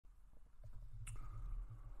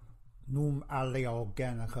Num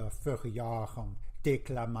alleogenere furiarum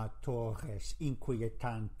declamatores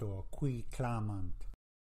inquietantur qui clamant.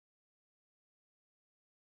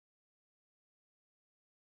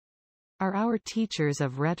 Are our teachers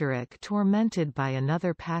of rhetoric tormented by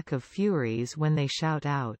another pack of furies when they shout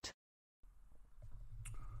out?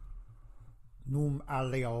 Num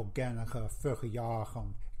alleogenere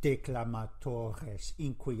furiarum declamatores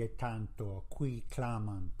inquietantur qui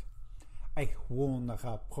clamant.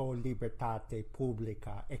 Vulnera pro libertate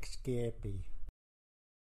publica excepi.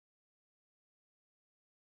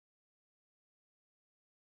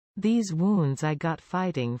 These wounds I got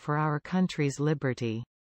fighting for our country's liberty.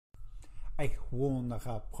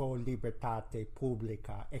 Vulnera pro libertate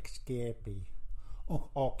publica excepi.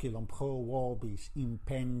 Oculum pro vobis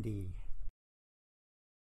impendi.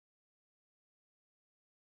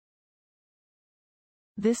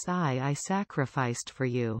 This eye I sacrificed for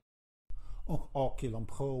you. Oculum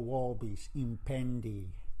pro vobis impendi.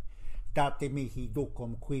 Date mihi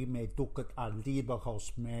ducum qui me ducat a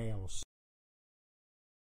liberos meos.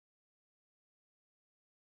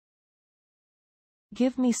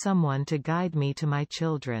 Give me someone to guide me to my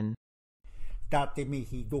children. Date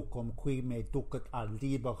mihi ducum qui me ducat a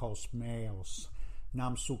liberos meos.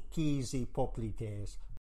 Nam succisi poplites.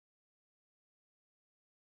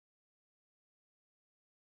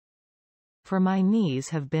 For my knees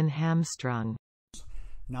have been hamstrung.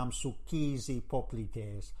 Nam succisi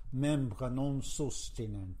poplites, membra non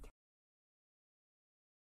sustinent.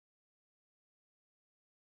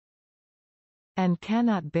 And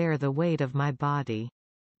cannot bear the weight of my body.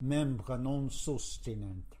 Membra non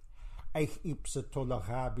sustinent. Ipse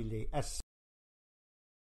tolerabile esse.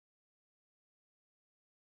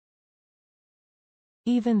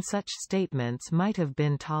 Even such statements might have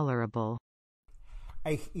been tolerable.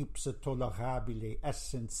 Ipse tolerabile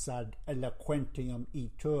essent sad eloquentium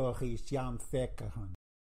ituris jam feceren.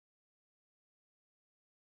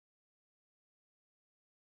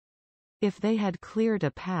 If they had cleared a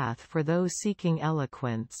path for those seeking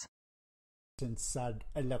eloquence. Essent sad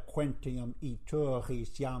eloquentium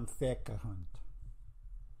ituris jam feceren.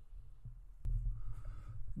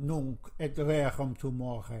 Nunc et rerum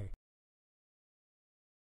tumore.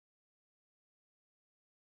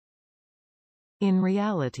 In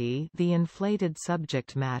reality, the inflated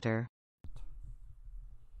subject matter.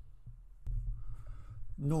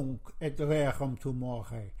 Nunc et rerum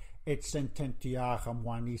tumore, et sententiarum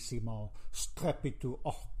vanissimo, strepitu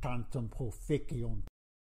octantum proficiunt.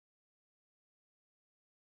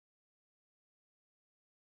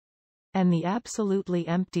 And the absolutely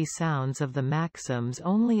empty sounds of the maxims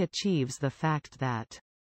only achieves the fact that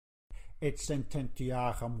Et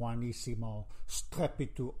sententiarum vanissimo,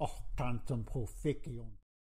 strepitu octantum proficiunt.